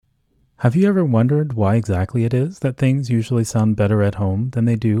Have you ever wondered why exactly it is that things usually sound better at home than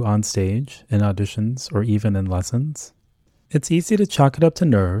they do on stage, in auditions, or even in lessons? It's easy to chalk it up to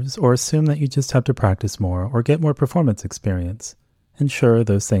nerves or assume that you just have to practice more or get more performance experience. And sure,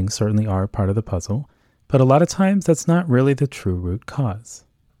 those things certainly are part of the puzzle, but a lot of times that's not really the true root cause.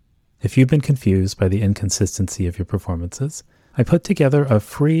 If you've been confused by the inconsistency of your performances, I put together a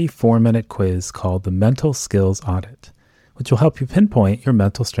free 4-minute quiz called the Mental Skills Audit, which will help you pinpoint your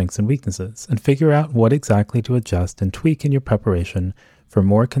mental strengths and weaknesses and figure out what exactly to adjust and tweak in your preparation for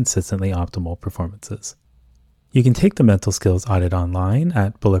more consistently optimal performances. You can take the Mental Skills Audit online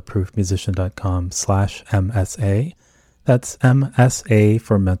at bulletproofmusician.com/MSA. That's MSA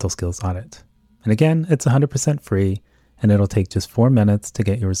for Mental Skills Audit. And again, it's 100% free, and it'll take just 4 minutes to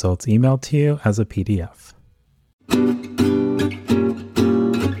get your results emailed to you as a PDF.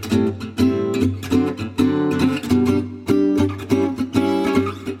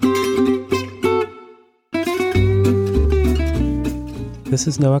 This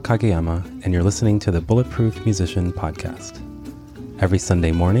is Noah Kageyama, and you're listening to the Bulletproof Musician podcast. Every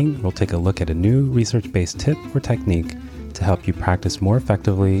Sunday morning, we'll take a look at a new research-based tip or technique to help you practice more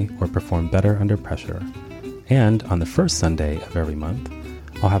effectively or perform better under pressure. And on the first Sunday of every month,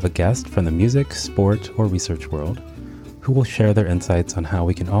 I'll have a guest from the music, sport, or research world who will share their insights on how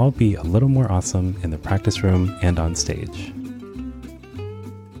we can all be a little more awesome in the practice room and on stage.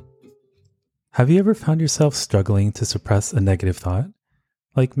 Have you ever found yourself struggling to suppress a negative thought?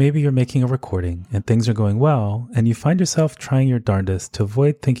 Like maybe you're making a recording and things are going well, and you find yourself trying your darndest to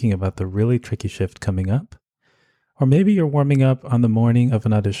avoid thinking about the really tricky shift coming up. Or maybe you're warming up on the morning of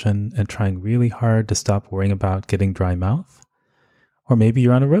an audition and trying really hard to stop worrying about getting dry mouth. Or maybe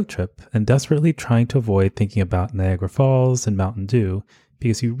you're on a road trip and desperately trying to avoid thinking about Niagara Falls and Mountain Dew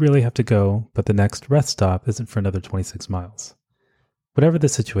because you really have to go, but the next rest stop isn't for another 26 miles. Whatever the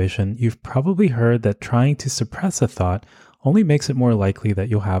situation, you've probably heard that trying to suppress a thought only makes it more likely that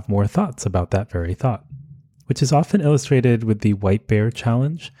you'll have more thoughts about that very thought, which is often illustrated with the white bear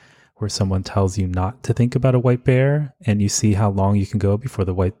challenge, where someone tells you not to think about a white bear and you see how long you can go before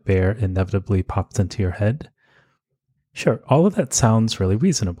the white bear inevitably pops into your head. Sure, all of that sounds really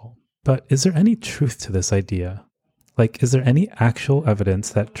reasonable, but is there any truth to this idea? Like, is there any actual evidence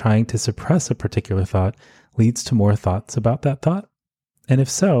that trying to suppress a particular thought leads to more thoughts about that thought? And if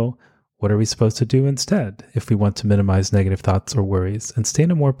so, what are we supposed to do instead if we want to minimize negative thoughts or worries and stay in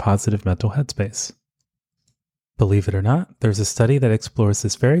a more positive mental headspace? Believe it or not, there's a study that explores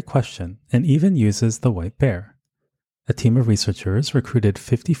this very question and even uses the white bear. A team of researchers recruited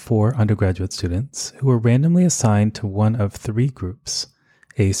 54 undergraduate students who were randomly assigned to one of 3 groups: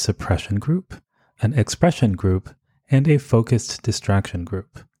 a suppression group, an expression group, and a focused distraction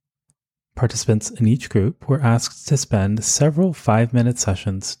group. Participants in each group were asked to spend several 5-minute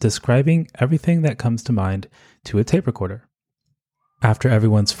sessions describing everything that comes to mind to a tape recorder. After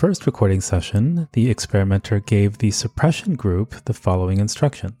everyone's first recording session, the experimenter gave the suppression group the following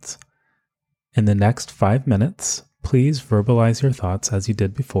instructions. In the next 5 minutes, please verbalize your thoughts as you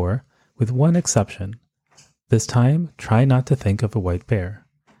did before, with one exception. This time, try not to think of a white bear.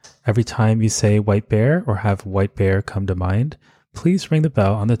 Every time you say white bear or have white bear come to mind, please ring the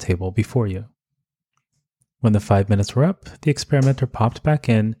bell on the table before you. When the 5 minutes were up, the experimenter popped back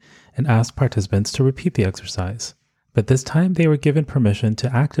in and asked participants to repeat the exercise. But this time they were given permission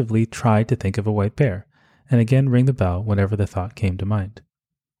to actively try to think of a white bear, and again ring the bell whenever the thought came to mind.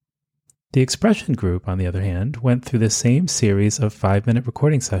 The expression group, on the other hand, went through the same series of 5-minute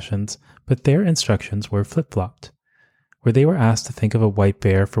recording sessions, but their instructions were flip-flopped, where they were asked to think of a white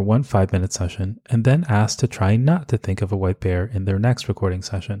bear for one 5-minute session and then asked to try not to think of a white bear in their next recording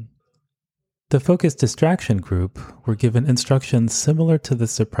session. The focused distraction group were given instructions similar to the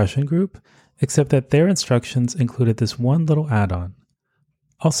suppression group, except that their instructions included this one little add-on.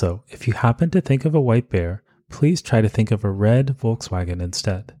 Also, if you happen to think of a white bear, please try to think of a red Volkswagen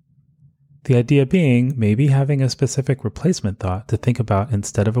instead. The idea being, maybe having a specific replacement thought to think about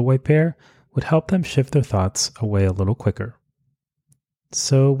instead of a white bear would help them shift their thoughts away a little quicker.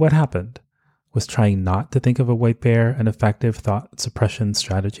 So what happened? Was trying not to think of a white bear an effective thought suppression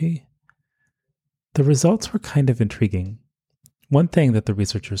strategy? The results were kind of intriguing. One thing that the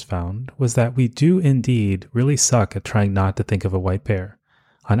researchers found was that we do indeed really suck at trying not to think of a white bear.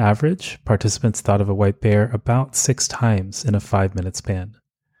 On average, participants thought of a white bear about 6 times in a 5-minute span.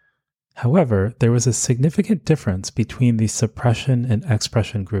 However, there was a significant difference between the suppression and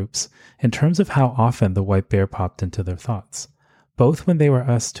expression groups in terms of how often the white bear popped into their thoughts, both when they were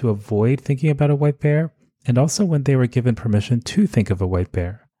asked to avoid thinking about a white bear and also when they were given permission to think of a white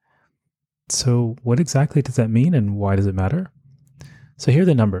bear. So what exactly does that mean and why does it matter? So here are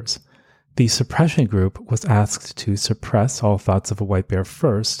the numbers. The suppression group was asked to suppress all thoughts of a white bear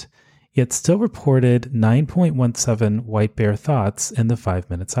first, yet still reported 9.17 white bear thoughts in the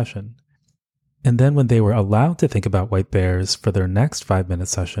 5-minute session. And then when they were allowed to think about white bears for their next 5-minute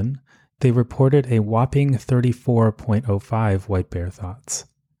session, they reported a whopping 34.05 white bear thoughts.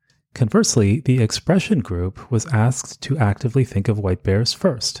 Conversely, the expression group was asked to actively think of white bears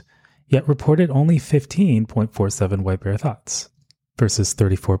first, yet reported only 15.47 white bear thoughts, versus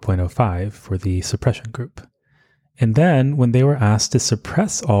 34.05 for the suppression group. And then, when they were asked to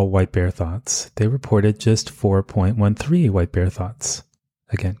suppress all white bear thoughts, they reported just 4.13 white bear thoughts,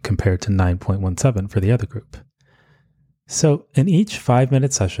 again, compared to 9.17 for the other group. So, in each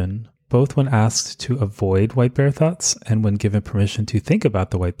 5-minute session, both when asked to avoid white bear thoughts and when given permission to think about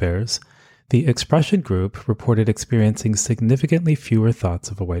the white bears, the expression group reported experiencing significantly fewer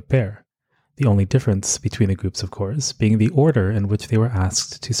thoughts of a white bear. The only difference between the groups, of course, being the order in which they were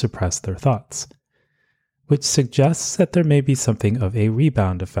asked to suppress their thoughts, which suggests that there may be something of a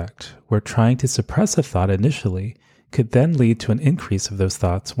rebound effect, where trying to suppress a thought initially could then lead to an increase of those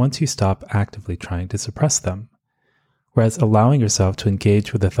thoughts once you stop actively trying to suppress them. Whereas allowing yourself to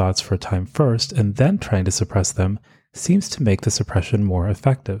engage with the thoughts for a time first and then trying to suppress them seems to make the suppression more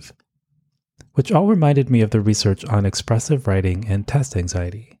effective. Which all reminded me of the research on expressive writing and test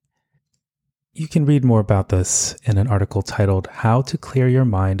anxiety. You can read more about this in an article titled How to Clear Your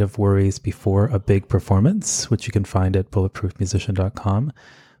Mind of Worries Before a Big Performance, which you can find at bulletproofmusician.com.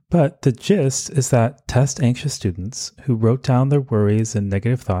 But the gist is that test anxious students who wrote down their worries and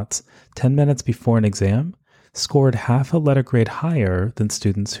negative thoughts 10 minutes before an exam scored half a letter grade higher than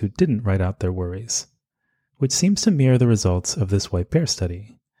students who didn't write out their worries, which seems to mirror the results of this white bear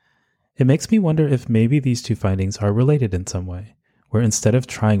study. It makes me wonder if maybe these two findings are related in some way, where instead of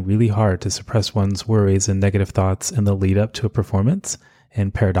trying really hard to suppress one's worries and negative thoughts in the lead up to a performance,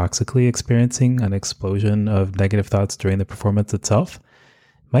 and paradoxically experiencing an explosion of negative thoughts during the performance itself,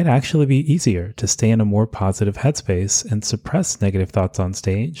 it might actually be easier to stay in a more positive headspace and suppress negative thoughts on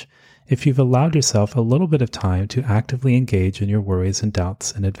stage if you've allowed yourself a little bit of time to actively engage in your worries and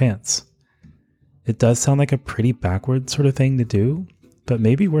doubts in advance. It does sound like a pretty backward sort of thing to do, but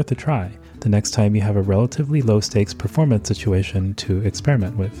maybe worth a try the next time you have a relatively low-stakes performance situation to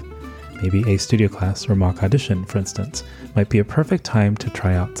experiment with. Maybe a studio class or mock audition, for instance, might be a perfect time to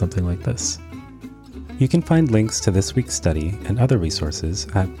try out something like this. You can find links to this week's study and other resources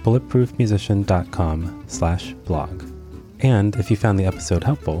at bulletproofmusician.com/blog. And if you found the episode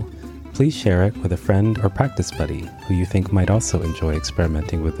helpful, please share it with a friend or practice buddy who you think might also enjoy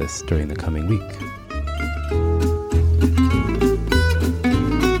experimenting with this during the coming week.